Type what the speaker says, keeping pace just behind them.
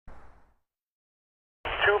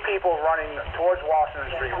two people running towards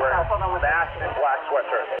Washington Street wearing masks and black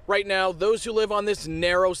sweatshirts. Right now, those who live on this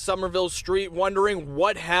narrow Somerville street wondering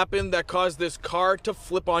what happened that caused this car to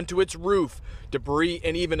flip onto its roof. Debris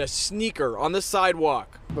and even a sneaker on the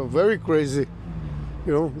sidewalk. But very crazy,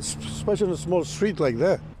 you know, especially in a small street like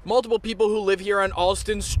that. Multiple people who live here on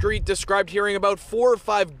Alston Street described hearing about 4 or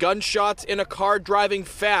 5 gunshots in a car driving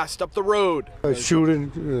fast up the road.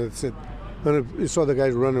 Shooting, that's it. And you saw the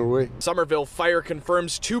guys running away. Somerville Fire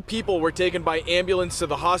confirms 2 people were taken by ambulance to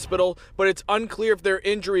the hospital, but it's unclear if their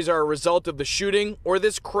injuries are a result of the shooting or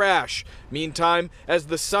this crash. Meantime, as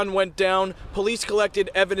the sun went down, police collected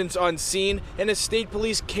evidence on scene and a state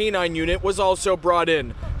police canine unit was also brought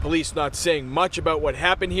in. Police not saying much about what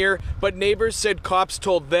happened here, but neighbors said cops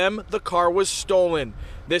told them the car was stolen.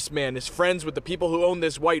 This man is friends with the people who own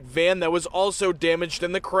this white van that was also damaged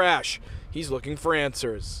in the crash. He's looking for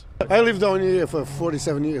answers. I lived down here for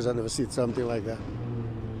 47 years. I never seen something like that.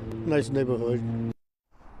 Nice neighborhood.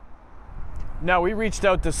 Now, we reached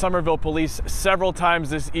out to Somerville Police several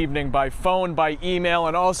times this evening by phone, by email,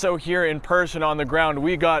 and also here in person on the ground.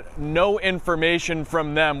 We got no information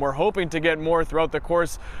from them. We're hoping to get more throughout the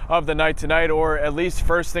course of the night tonight, or at least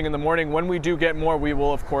first thing in the morning. When we do get more, we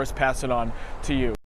will, of course, pass it on to you.